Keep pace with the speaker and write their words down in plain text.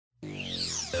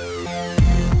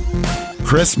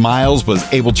Chris Miles was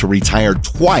able to retire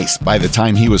twice by the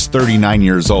time he was 39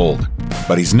 years old.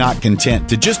 But he's not content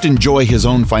to just enjoy his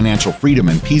own financial freedom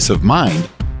and peace of mind.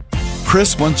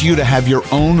 Chris wants you to have your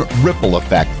own ripple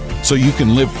effect so you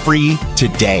can live free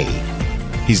today.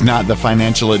 He's not the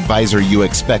financial advisor you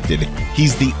expected.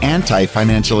 He's the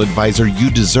anti-financial advisor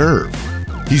you deserve.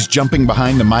 He's jumping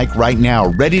behind the mic right now,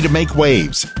 ready to make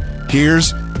waves.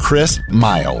 Here's Chris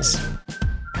Miles.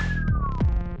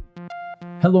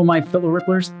 Hello, my fellow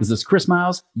Ripplers. This is Chris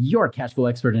Miles, your cash flow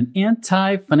expert and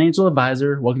anti-financial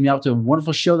advisor. Welcome you out to a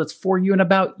wonderful show that's for you and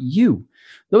about you.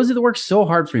 Those that work so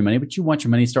hard for your money, but you want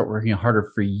your money to start working harder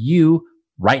for you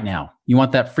right now. You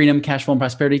want that freedom, cash flow, and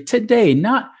prosperity today,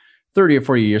 not 30 or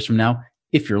 40 years from now,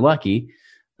 if you're lucky.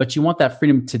 But you want that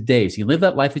freedom today. So you live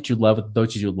that life that you love with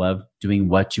those you love, doing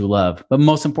what you love. But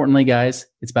most importantly, guys,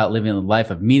 it's about living a life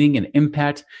of meaning and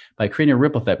impact by creating a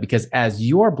ripple effect. Because as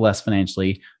you're blessed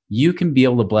financially, you can be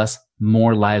able to bless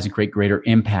more lives and create greater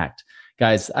impact.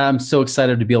 Guys, I'm so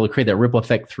excited to be able to create that ripple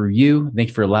effect through you. Thank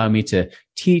you for allowing me to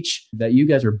teach that you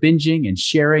guys are binging and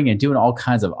sharing and doing all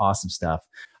kinds of awesome stuff.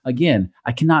 Again,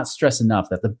 I cannot stress enough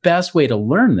that the best way to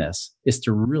learn this is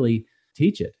to really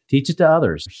teach it to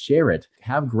others, share it,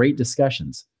 have great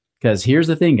discussions. Because here's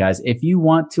the thing, guys, if you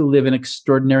want to live an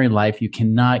extraordinary life, you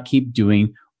cannot keep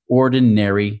doing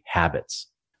ordinary habits.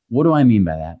 What do I mean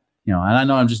by that? And I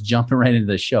know I'm just jumping right into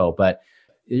the show, but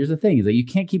here's the thing is that you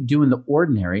can't keep doing the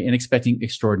ordinary and expecting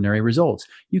extraordinary results.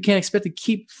 You can't expect to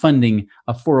keep funding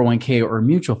a 401k or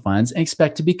mutual funds and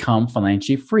expect to become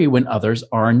financially free when others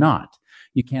are not.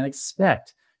 You can't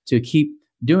expect to keep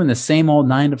doing the same old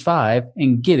 9 to 5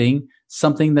 and getting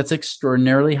something that's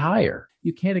extraordinarily higher.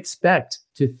 You can't expect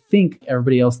to think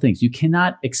everybody else thinks. You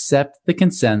cannot accept the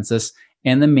consensus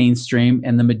and the mainstream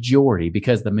and the majority,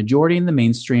 because the majority and the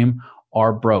mainstream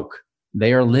are broke.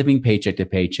 They are living paycheck to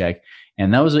paycheck.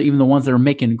 And those are even the ones that are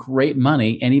making great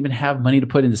money and even have money to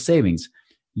put into savings.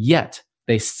 Yet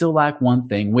they still lack one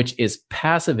thing, which is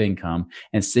passive income,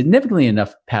 and significantly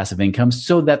enough passive income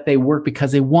so that they work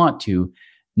because they want to,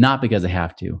 not because they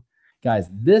have to. Guys,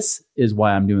 this is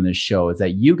why I'm doing this show, is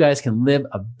that you guys can live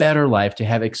a better life to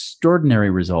have extraordinary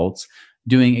results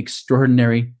doing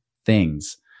extraordinary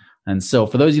things. And so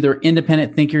for those of you that are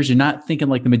independent thinkers, you're not thinking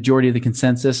like the majority of the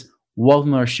consensus,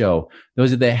 welcome to our show.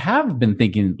 Those that have been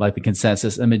thinking like the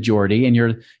consensus, a majority, and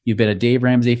you've been a Dave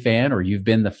Ramsey fan, or you've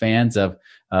been the fans of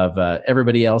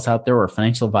everybody else out there, or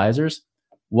financial advisors,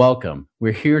 welcome.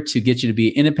 We're here to get you to be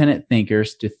independent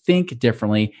thinkers, to think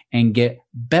differently and get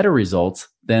better results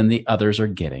than the others are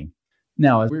getting.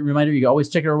 Now, as a reminder, you can always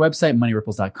check out our website,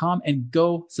 moneyripples.com, and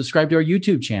go subscribe to our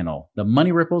YouTube channel, the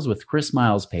Money Ripples with Chris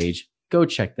Miles page. Go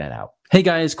check that out. Hey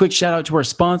guys, quick shout out to our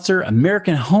sponsor,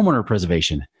 American Homeowner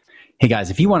Preservation. Hey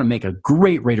guys, if you want to make a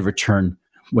great rate of return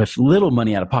with little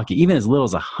money out of pocket, even as little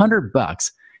as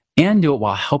 $100, and do it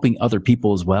while helping other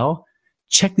people as well,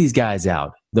 check these guys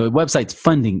out. The website's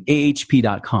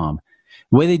fundingahp.com.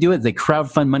 The way they do it, they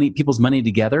crowdfund people's money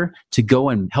together to go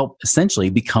and help essentially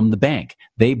become the bank.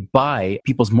 They buy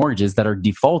people's mortgages that are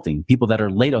defaulting, people that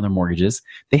are late on their mortgages.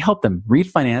 They help them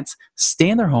refinance, stay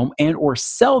in their home, and or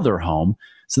sell their home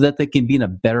so that they can be in a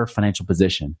better financial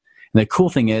position. And the cool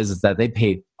thing is that they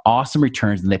pay awesome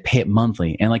returns and they pay it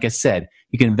monthly. And like I said,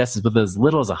 you can invest with as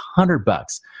little as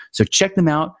 $100. So check them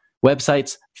out.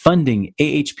 Websites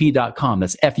fundingahp.com.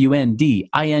 That's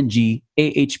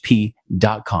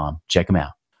fundingahp.com. Check them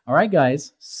out. All right,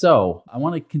 guys. So I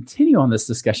want to continue on this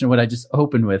discussion, what I just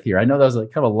opened with here. I know that was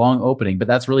kind of a long opening, but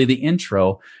that's really the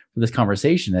intro for this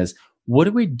conversation is, what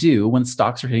do we do when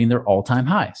stocks are hitting their all-time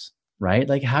highs, right?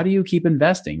 Like, how do you keep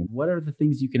investing? What are the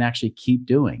things you can actually keep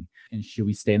doing? And should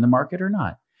we stay in the market or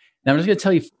not? Now, I'm just going to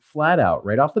tell you flat out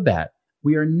right off the bat,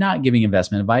 we are not giving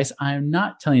investment advice. I am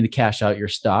not telling you to cash out your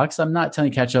stocks. I'm not telling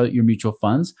you to cash out your mutual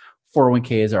funds,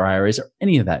 401ks or IRAs or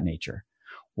any of that nature.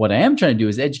 What I am trying to do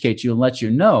is educate you and let you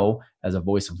know, as a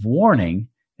voice of warning,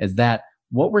 is that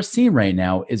what we're seeing right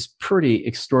now is pretty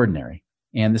extraordinary.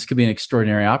 And this could be an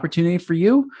extraordinary opportunity for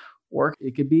you, or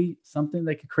it could be something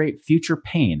that could create future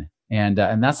pain. And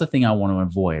that's the thing I want to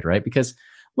avoid, right? Because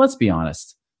let's be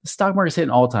honest, the stock market's hitting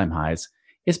all-time highs.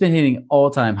 It's been hitting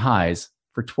all-time highs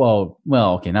for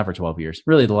not for 12 years,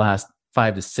 really the last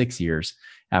 5 to 6 years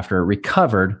after it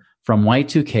recovered from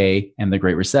Y2K and the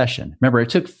Great Recession. Remember, it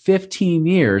took 15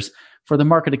 years for the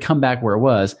market to come back where it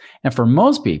was. And for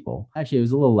most people, actually it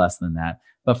was a little less than that,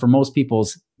 but for most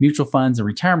people's mutual funds and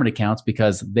retirement accounts,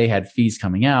 because they had fees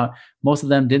coming out, most of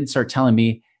them didn't start telling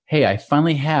me, hey, I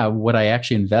finally have what I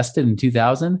actually invested in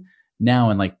 2000, now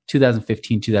in like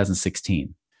 2015,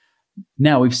 2016.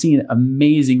 Now we've seen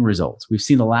amazing results. We've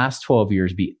seen the last 12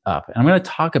 years be up. And I'm going to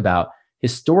talk about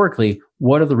historically,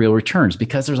 what are the real returns?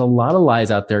 Because there's a lot of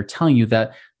lies out there telling you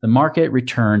that the market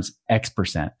returns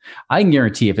X%. I can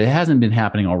guarantee if it hasn't been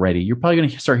happening already, you're probably going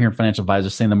to start hearing financial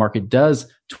advisors saying the market does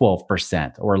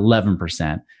 12% or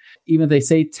 11%. Even if they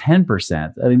say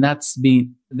 10%, I mean, that's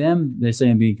being them, they're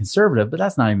saying being conservative, but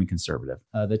that's not even conservative.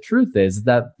 The truth is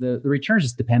that the returns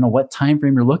just depend on what time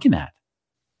frame you're looking at.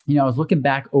 I was looking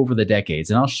back over the decades,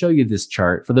 and I'll show you this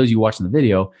chart. For those of you watching the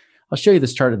video, I'll show you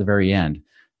this chart at the very end.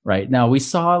 Right now, we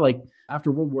saw like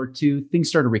after World War II, things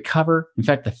started to recover. In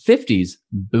fact, the 50s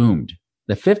boomed.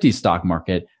 The 50s stock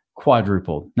market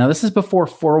quadrupled. Now, this is before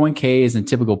 401ks and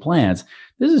typical plans.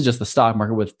 This is just the stock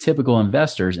market with typical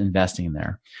investors investing in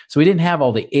there. So we didn't have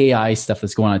all the AI stuff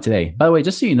that's going on today. By the way,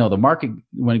 just so you know, the market,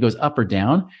 when it goes up or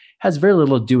down, has very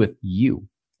little to do with you.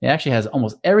 It actually has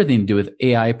almost everything to do with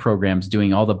AI programs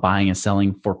doing all the buying and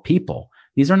selling for people.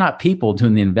 These are not people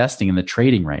doing the investing and the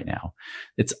trading right now.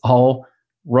 It's all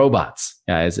robots,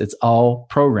 guys. It's all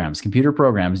programs, computer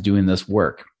programs doing this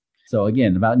work. So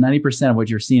again, about 90% of what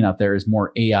you're seeing out there is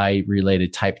more AI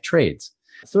related type trades.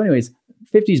 So anyways,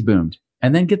 50s boomed.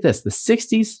 And then get this, the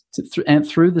 60s and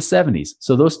through the 70s.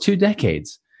 So those 2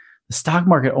 decades, the stock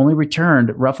market only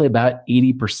returned roughly about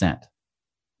 80%.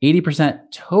 80%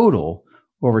 total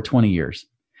over 20 years.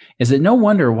 Is it no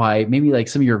wonder why maybe like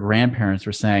some of your grandparents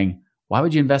were saying, why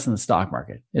would you invest in the stock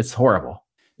market? It's horrible.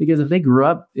 Because if they grew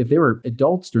up, if they were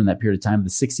adults during that period of time, the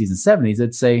 60s and 70s,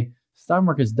 they'd say, stock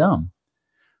market's dumb.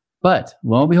 But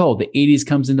lo and behold, the 80s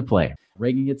comes into play.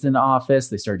 Reagan gets into office.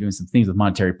 They start doing some things with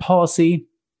monetary policy.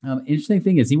 Interesting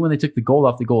thing is, even when they took the gold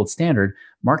off the gold standard,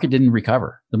 market didn't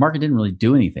recover. The market didn't really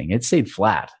do anything. It stayed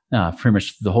flat pretty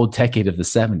much the whole decade of the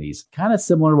 70s. Kind of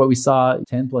similar to what we saw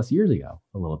 10 plus years ago,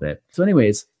 a little bit. So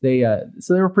anyways, they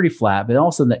were pretty flat, but all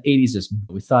of a sudden the 80s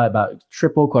we saw about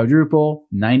triple, quadruple.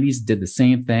 90s did the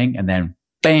same thing. And then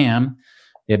bam,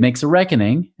 it makes a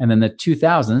reckoning. And then the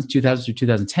 2000 through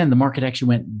 2010, the market actually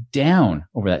went down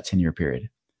over that 10-year period.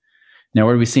 Now,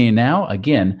 what are we seeing now?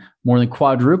 Again, more than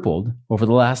quadrupled over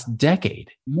the last decade.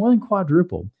 More than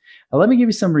quadrupled. Now, let me give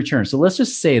you some returns. So let's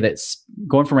just say that's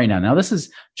going from right now. Now, this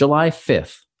is July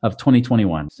 5th of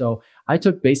 2021. So I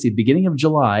took basically beginning of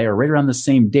July or right around the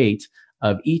same date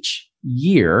of each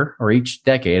year or each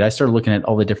decade. I started looking at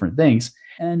all the different things.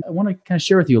 And I want to kind of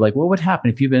share with you, like, what would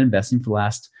happen if you've been investing for the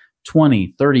last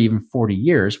 20, 30, even 40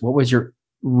 years? What was your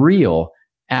real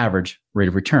average rate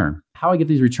of return? How I get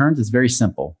these returns is very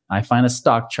simple. I find a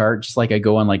stock chart, just like I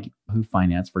go on like Yahoo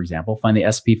Finance, for example, find the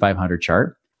S&P 500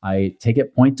 chart. I take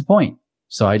it point to point.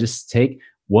 So I just take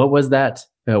what was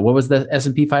the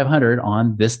S&P 500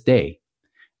 on this day?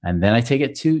 And then I take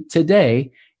it to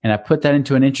today and I put that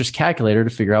into an interest calculator to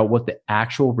figure out what the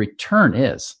actual return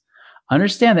is.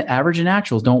 Understand that average and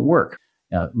actuals don't work.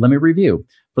 Let me review.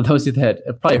 For those of you that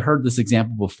have probably heard this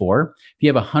example before, if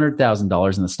you have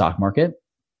 $100,000 in the stock market,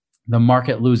 the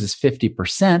market loses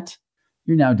 50%,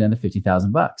 you're now down to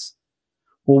 $50,000.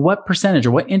 Well, what percentage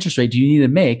or what interest rate do you need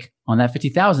to make on that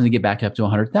 50,000 to get back up to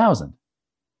 100,000?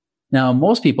 Now,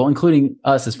 most people, including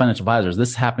us as financial advisors,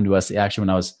 this happened to us actually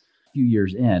when I was a few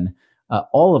years in,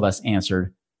 all of us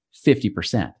answered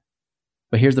 50%.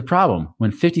 But here's the problem.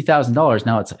 When $50,000,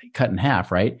 now it's cut in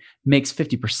half, right? Makes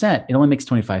 50%, it only makes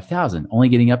 25,000, only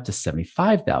getting up to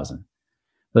 75,000.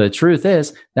 But the truth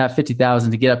is that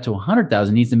 50,000 to get up to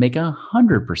 100,000 needs to make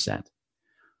 100%.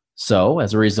 So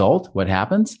as a result, what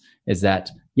happens is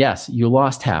that, yes, you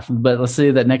lost half, but let's say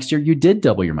that next year you did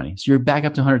double your money. So you're back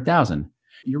up to 100,000.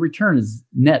 Your return is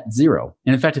net zero.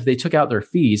 And in fact, if they took out their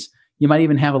fees, you might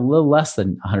even have a little less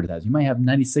than 100,000. You might have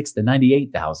 96 to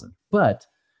 98,000, but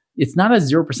it's not a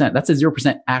 0%. That's a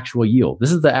 0% actual yield.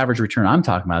 This is the average return I'm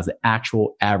talking about, is the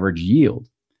actual average yield.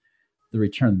 The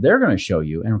return they're going to show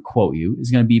you and quote you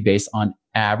is going to be based on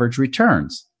average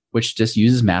returns, which just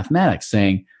uses mathematics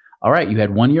saying, all right, you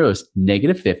had 1 year that was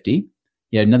negative 50.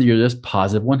 You had another year that was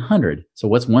positive 100. So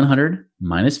what's 100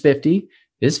 minus 50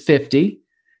 is 50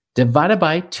 divided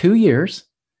by 2 years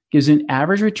gives you an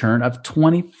average return of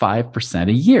 25%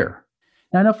 a year.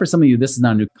 Now, I know for some of you, this is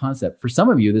not a new concept. For some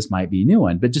of you, this might be a new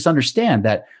one, but just understand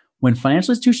that when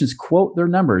financial institutions quote their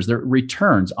numbers, their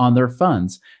returns on their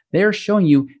funds, they are showing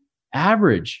you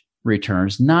average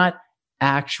returns, not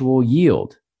actual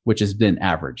yield, which has been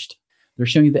averaged. They're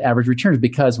showing you the average returns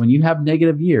because when you have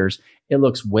negative years, it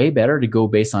looks way better to go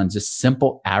based on just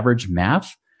simple average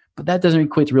math, but that doesn't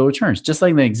equate to real returns. Just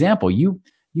like the example, you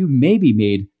maybe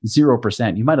made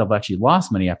 0%. You might have actually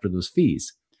lost money after those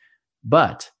fees,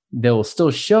 but they'll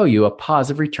still show you a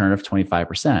positive return of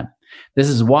 25%. This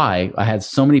is why I had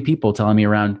so many people telling me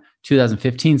around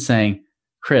 2015 saying,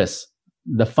 Chris,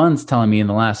 the fund's telling me in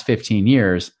the last 15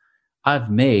 years,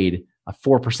 I've made a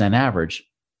 4% average,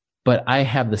 but I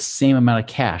have the same amount of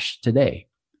cash today.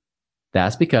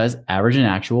 That's because average and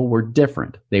actual were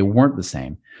different. They weren't the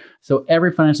same. So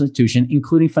every financial institution,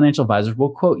 including financial advisors,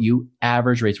 will quote you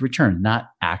average rates of return,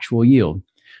 not actual yield.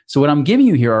 So what I'm giving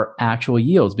you here are actual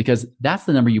yields because that's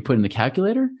the number you put in the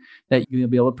calculator that you'll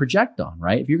be able to project on,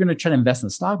 right? If you're going to try to invest in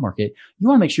the stock market, you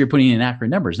want to make sure you're putting in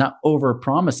accurate numbers, not over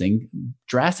promising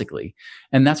drastically.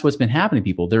 And that's what's been happening to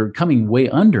people. They're coming way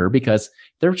under because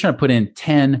they're trying to put in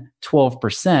 10,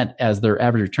 12% as their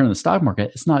average return in the stock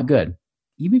market. It's not good.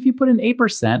 Even if you put in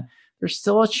 8%, there's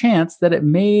still a chance that it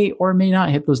may or may not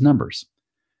hit those numbers.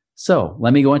 So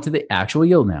let me go into the actual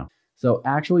yield now. So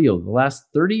actual yield, the last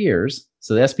 30 years,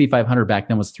 so the S&P 500 back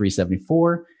then was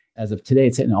 374. As of today,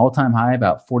 it's hitting an all-time high,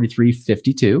 about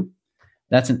 43.52.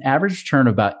 That's an average return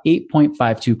of about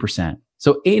 8.52%.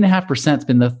 So 8.5% has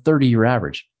been the 30-year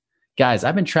average. Guys,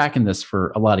 I've been tracking this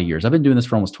for a lot of years. I've been doing this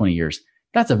for almost 20 years.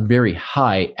 That's a very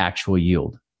high actual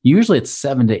yield. Usually it's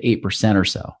 7 to 8% or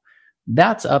so.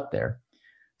 That's up there.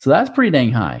 So that's pretty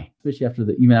dang high,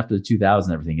 especially even after the 2000s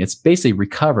and everything. It's basically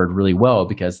recovered really well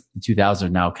because the 2000s are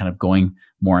now kind of going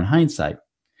more in hindsight.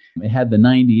 It had the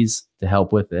 90s to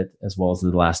help with it, as well as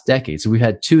the last decade. So we've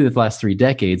had two of the last 3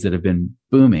 decades that have been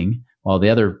booming, while the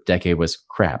other decade was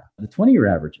crap. The 20-year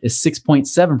average is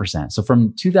 6.7%. So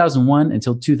from 2001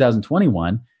 until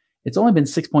 2021, it's only been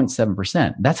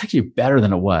 6.7%. That's actually better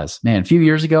than it was. Man, a few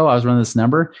years ago, I was running this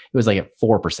number. It was like at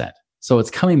 4%. So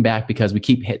it's coming back because we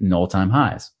keep hitting all-time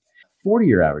highs.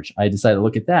 40-year average, I decided to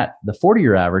look at that. The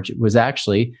 40-year average was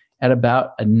actually at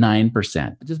about a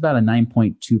 9%, just about a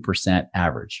 9.2%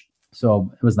 average.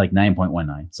 So it was like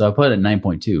 9.19. So I put it at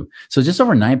 9.2. So just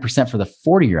over 9% for the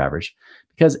 40-year average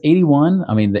because the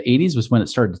 80s was when it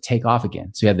started to take off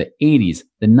again. So you had the 80s,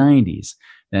 the 90s,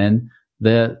 then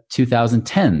the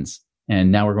 2010s,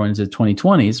 and now we're going into the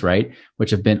 2020s, right?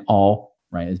 Which have been all,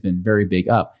 right? It's been very big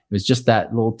up. It was just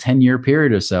that little 10-year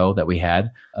period or so that we had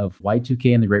of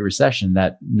Y2K and the Great Recession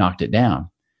that knocked it down.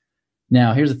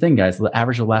 Now, here's the thing, guys, the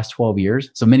average of the last 12 years.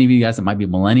 So many of you guys that might be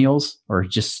millennials or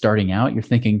just starting out, you're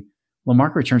thinking, well,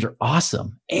 market returns are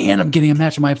awesome. And I'm getting a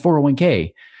match of my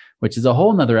 401k, which is a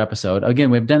whole nother episode.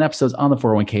 Again, we've done episodes on the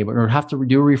 401k, but we'll have to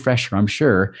do a refresher. I'm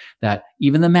sure that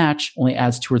even the match only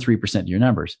adds 2 or 3% to your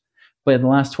numbers. But in the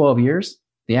last 12 years,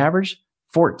 the average,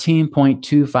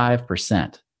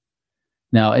 14.25%.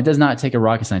 Now, it does not take a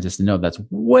rocket scientist to know that's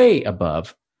way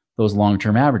above those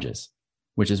long-term averages,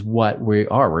 which is what we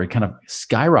are. We're kind of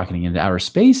skyrocketing into outer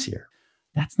space here.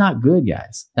 That's not good,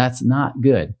 guys. That's not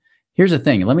good. Here's the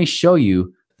thing. Let me show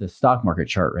you the stock market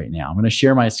chart right now. I'm going to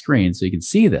share my screen so you can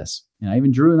see this. And I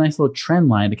even drew a nice little trend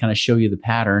line to kind of show you the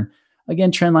pattern.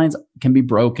 Again, trend lines can be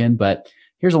broken, but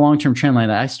here's a long-term trend line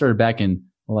that I started back in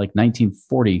like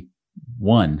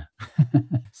 1941.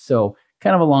 So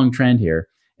kind of a long trend here.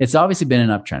 It's obviously been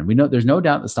an uptrend. We know there's no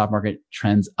doubt the stock market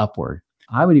trends upward.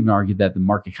 I would even argue that the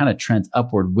market kind of trends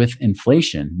upward with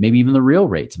inflation, maybe even the real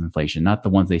rates of inflation, not the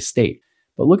ones they state.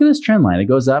 But look at this trend line. It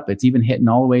goes up. It's even hitting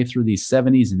all the way through these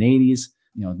 70s and 80s.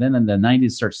 Then in the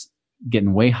 90s starts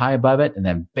getting way high above it. And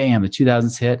then bam, the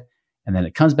 2000s hit. And then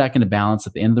it comes back into balance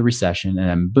at the end of the recession. And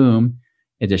then boom,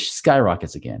 it just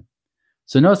skyrockets again.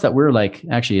 So notice that we're like,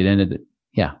 actually it ended,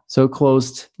 yeah. So it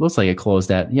closed, looks like it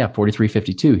closed at,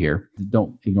 43.52 here.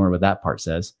 Don't ignore what that part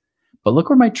says. But look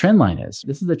where my trend line is.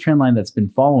 This is a trend line that's been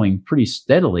following pretty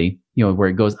steadily, where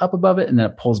it goes up above it and then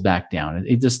it pulls back down.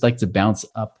 It just likes to bounce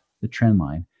up the trend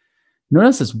line.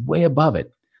 Notice it's way above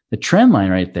it. The trend line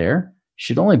right there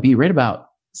should only be right about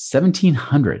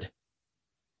 1700.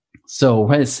 So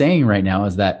what it's saying right now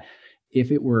is that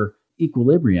if it were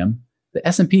equilibrium, the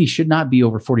S&P should not be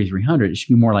over 4,300. It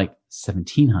should be more like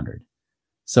 1,700.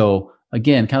 So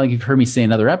again, kind of like you've heard me say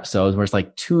in other episodes where it's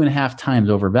like 2.5 times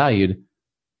overvalued.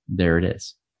 There it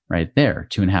is right there,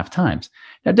 2.5 times.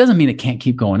 That doesn't mean it can't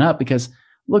keep going up because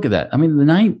look at that. I mean, the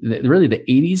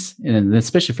 80s, and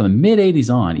especially from the mid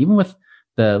 80s on, even with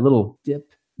the little dip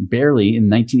barely in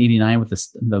 1989 with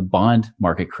the bond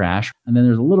market crash. And then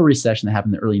there's a little recession that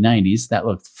happened in the early 90s that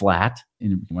looked flat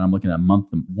when I'm looking at a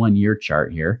 1 year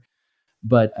chart here.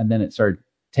 And then it started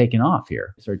taking off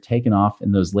here. It started taking off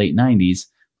in those late 90s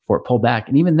before it pulled back.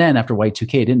 And even then, after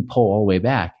Y2K, it didn't pull all the way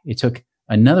back. It took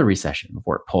another recession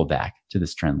before it pulled back to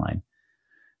this trend line.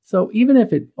 So even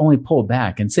if it only pulled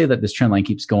back, and say that this trend line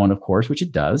keeps going, of course, which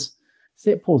it does,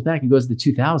 say it pulls back and goes to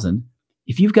 2000,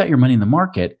 if you've got your money in the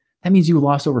market, that means you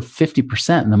lost over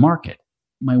 50% in the market.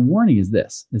 My warning is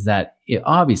this, is that it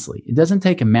doesn't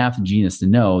take a math genius to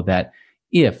know that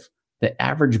if the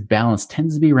average balance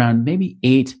tends to be around maybe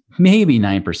 8, maybe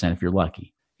 9% if you're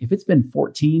lucky. If it's been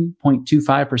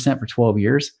 14.25% for 12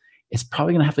 years, it's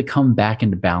probably going to have to come back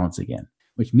into balance again,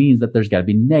 which means that there's got to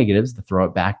be negatives to throw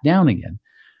it back down again.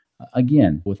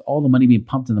 Again, with all the money being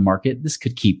pumped in the market, this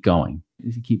could keep going.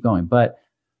 It could keep going. But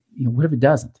what if it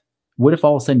doesn't? What if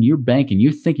all of a sudden you're banking,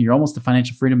 you're thinking you're almost to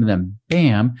financial freedom, and then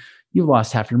bam, you've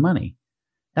lost half your money?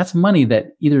 That's money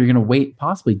that either you're going to wait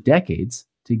possibly decades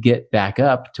to get back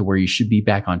up to where you should be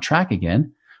back on track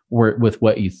again, or with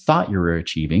what you thought you were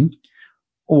achieving,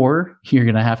 or you're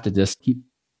going to have to just keep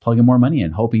plugging more money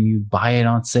in, hoping you buy it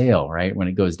on sale, right, when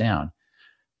it goes down.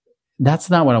 That's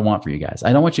not what I want for you guys.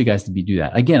 I don't want you guys to do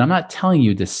that. Again, I'm not telling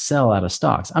you to sell out of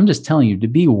stocks. I'm just telling you to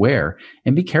be aware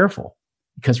and be careful,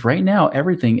 because right now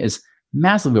everything is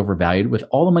massively overvalued. With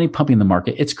all the money pumping in the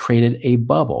market, it's created a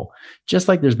bubble. Just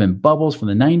like there's been bubbles from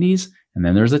the 90s, and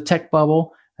then there's a tech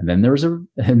bubble, and then there was a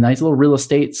nice little real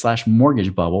estate /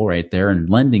 mortgage bubble right there, and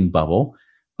lending bubble.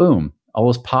 Boom, all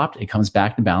those popped. It comes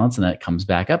back to balance, and then it comes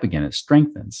back up again. It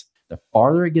strengthens. The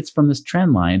farther it gets from this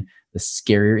trend line, the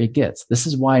scarier it gets. This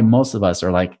is why most of us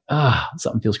are like,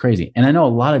 something feels crazy. And I know a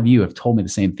lot of you have told me the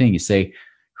same thing. You say,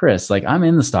 Chris, like, I'm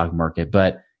in the stock market,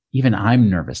 but even I'm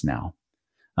nervous now.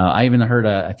 I even heard,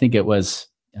 I think it was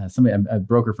somebody, a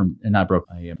broker from, not a broker,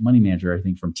 a money manager, I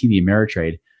think from TD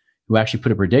Ameritrade, who actually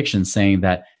put a prediction saying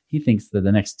that he thinks that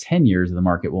the next 10 years of the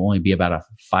market will only be about a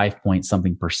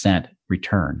 5%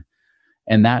 return.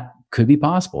 And that could be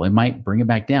possible. It might bring it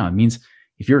back down. It means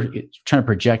if you're trying to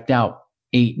project out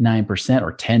 8, 9%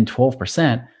 or 10,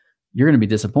 12%, you're going to be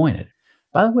disappointed.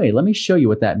 By the way, let me show you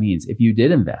what that means if you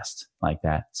did invest like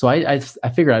that. So I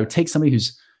figured I would take somebody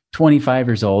who's 25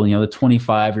 years old, the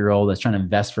 25-year-old that's trying to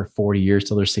invest for 40 years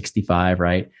till they're 65,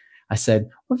 right? I said,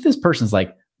 what if this person's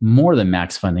like more than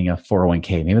max funding a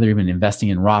 401k? Maybe they're even investing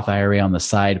in Roth IRA on the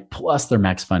side, plus they're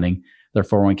max funding their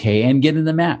 401k and getting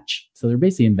the match. So they're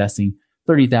basically investing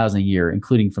 $30,000 a year,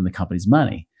 including from the company's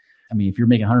money. I mean, if you're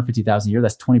making $150,000 a year,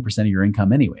 that's 20% of your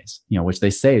income anyways, which they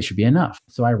say it should be enough.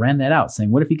 So I ran that out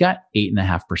saying, what if you got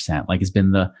 8.5%, like it's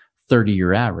been the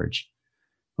 30-year average?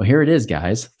 Well, here it is,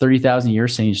 guys. 30,000 a year,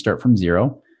 saying you start from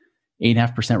zero,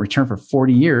 8.5% return for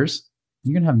 40 years.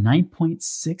 You're going to have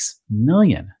 9.6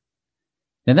 million.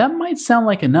 Now that might sound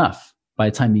like enough by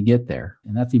the time you get there.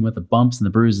 And that's even with the bumps and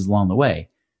the bruises along the way.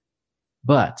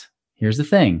 But here's the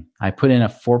thing. I put in a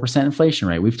 4% inflation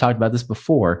rate. We've talked about this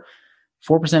before.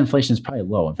 4% inflation is probably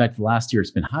low. In fact, last year it's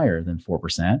been higher than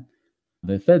 4%.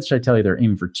 The Feds try to tell you they're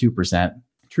aiming for 2%.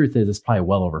 Truth is, it's probably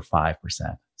well over 5%.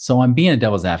 So I'm being a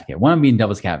devil's advocate. I'm being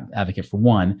devil's advocate for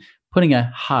one, putting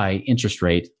a high interest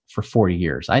rate for 40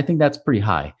 years. I think that's pretty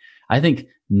high. I think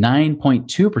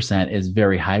 9.2% is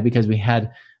very high because we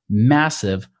had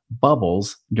massive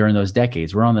bubbles during those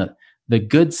decades. We're on the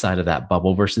good side of that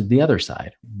bubble versus the other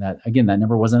side. That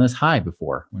number wasn't as high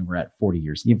before when we're at 40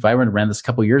 years. If I ran this a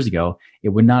couple of years ago, it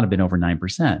would not have been over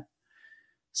 9%.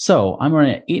 So I'm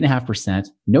running at 8.5%,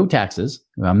 no taxes.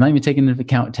 I'm not even taking into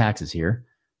account taxes here,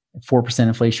 4%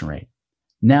 inflation rate.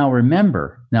 Now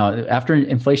remember, after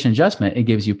inflation adjustment, it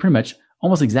gives you pretty much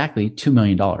almost exactly $2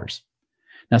 million.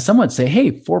 Now some would say,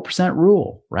 hey, 4%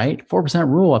 rule, right? 4%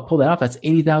 rule, I pulled that off. That's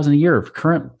 $80,000 a year of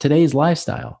today's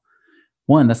lifestyle.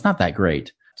 One, that's not that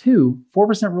great. Two,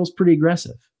 4% rule is pretty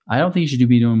aggressive. I don't think you should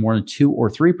be doing more than 2 or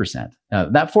 3%.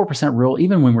 That 4% rule,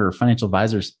 even when we were financial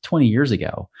advisors 20 years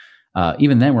ago,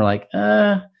 even then we're like,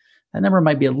 that number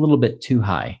might be a little bit too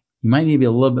high. You might need to be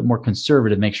a little bit more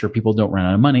conservative, make sure people don't run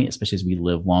out of money, especially as we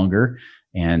live longer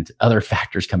and other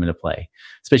factors come into play,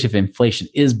 especially if inflation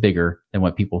is bigger than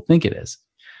what people think it is.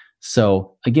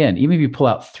 So again, even if you pull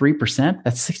out 3%,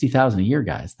 that's $60,000 a year,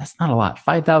 guys. That's not a lot.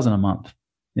 $5,000 a month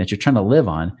that you're trying to live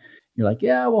on. You're like,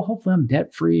 yeah, well, hopefully I'm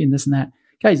debt free and this and that.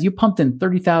 Guys, you pumped in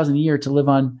 $30,000 a year to live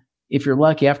on, if you're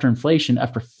lucky, after inflation,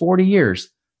 after 40 years,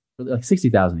 like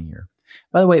 $60,000 a year.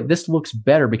 By the way, this looks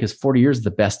better because 40 years is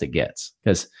the best it gets.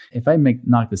 Because if I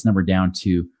knock this number down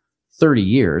to 30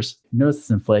 years, notice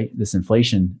this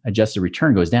inflation adjusted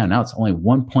return goes down. Now it's only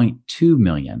 1.2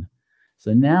 million.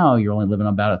 So now you're only living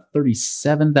on about a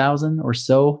 37,000 or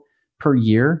so per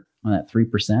year on that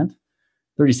 3%.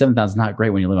 37,000 is not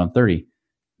great when you live on 30.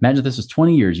 Imagine if this was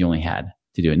 20 years you only had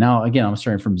to do it. Now, again, I'm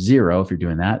starting from zero. If you're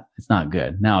doing that, it's not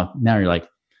good. Now you're like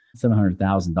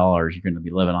 $700,000. You're going to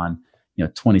be living on,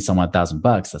 20 some odd thousand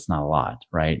bucks. That's not a lot,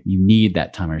 right? You need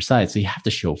that time on your side. So you have to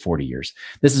show 40 years.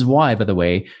 This is why, by the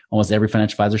way, almost every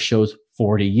financial advisor shows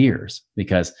 40 years,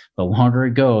 because the longer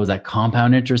it goes, that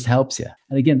compound interest helps you.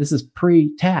 And again, this is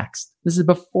pre-taxed. This is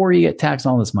before you get taxed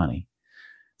on all this money.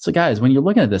 So guys, when you're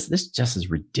looking at this just is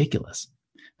ridiculous.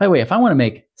 By the way, if I want to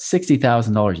make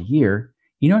 $60,000 a year,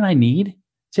 you know what I need?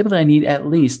 Typically, I need at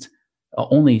least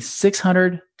only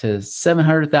 $600,000 to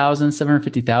 $700,000,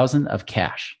 $750,000 of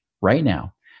cash right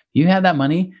now. If you have that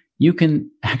money, you can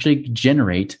actually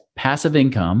generate passive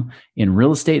income in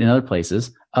real estate and other places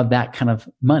of that kind of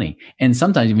money. And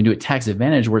sometimes you can do it tax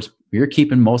advantage where you're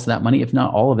keeping most of that money, if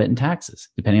not all of it, in taxes,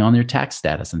 depending on your tax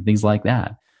status and things like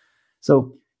that.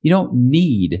 So you don't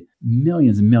need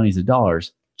millions and millions of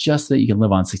dollars just so that you can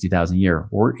live on $60,000 a year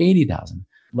or $80,000.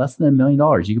 Less than $1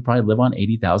 million, you could probably live on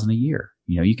 $80,000 a year.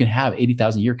 You can have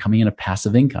 $80,000 a year coming in a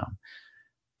passive income.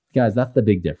 Guys, that's the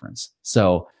big difference.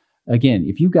 So again,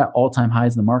 if you've got all-time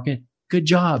highs in the market, good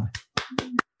job.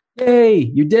 Yay,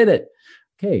 you did it.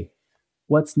 Okay,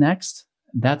 what's next?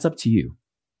 That's up to you.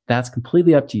 That's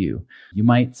completely up to you. You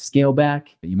might scale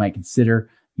back. You might consider,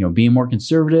 being more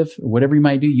conservative or whatever you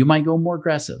might do. You might go more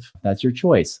aggressive. That's your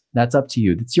choice. That's up to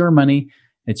you. It's your money.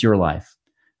 It's your life.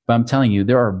 But I'm telling you,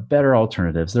 there are better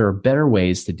alternatives. There are better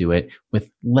ways to do it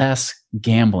with less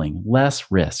gambling,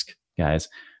 less risk, guys.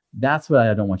 That's what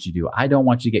I don't want you to do. I don't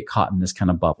want you to get caught in this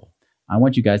kind of bubble. I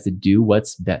want you guys to do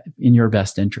what's in your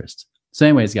best interest. So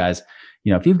anyways, guys,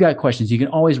 if you've got questions, you can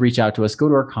always reach out to us. Go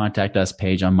to our contact us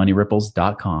page on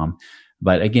moneyripples.com.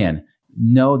 But again,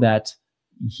 know that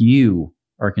you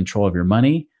are in control of your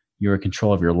money. You're in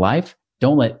control of your life.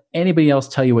 Don't let anybody else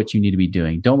tell you what you need to be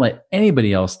doing. Don't let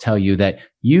anybody else tell you that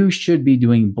you should be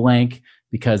doing blank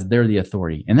because they're the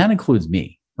authority. And that includes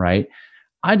me, right?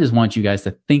 I just want you guys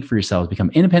to think for yourselves,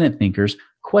 become independent thinkers,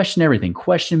 question everything,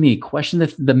 question me, question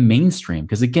the mainstream.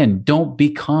 Because again, don't be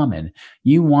common.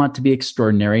 You want to be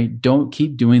extraordinary. Don't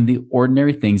keep doing the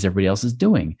ordinary things everybody else is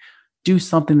doing. Do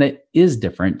something that is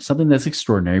different, something that's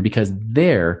extraordinary, because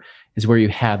there is where you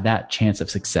have that chance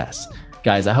of success.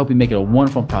 Guys, I hope you make it a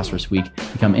wonderful and prosperous week.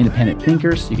 Become independent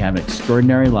thinkers so you can have an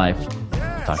extraordinary life.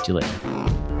 I'll talk to you later.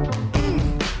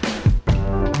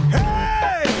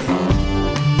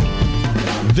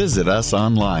 Visit us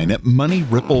online at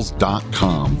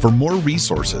moneyripples.com for more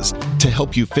resources to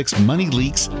help you fix money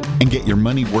leaks and get your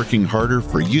money working harder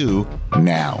for you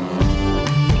now.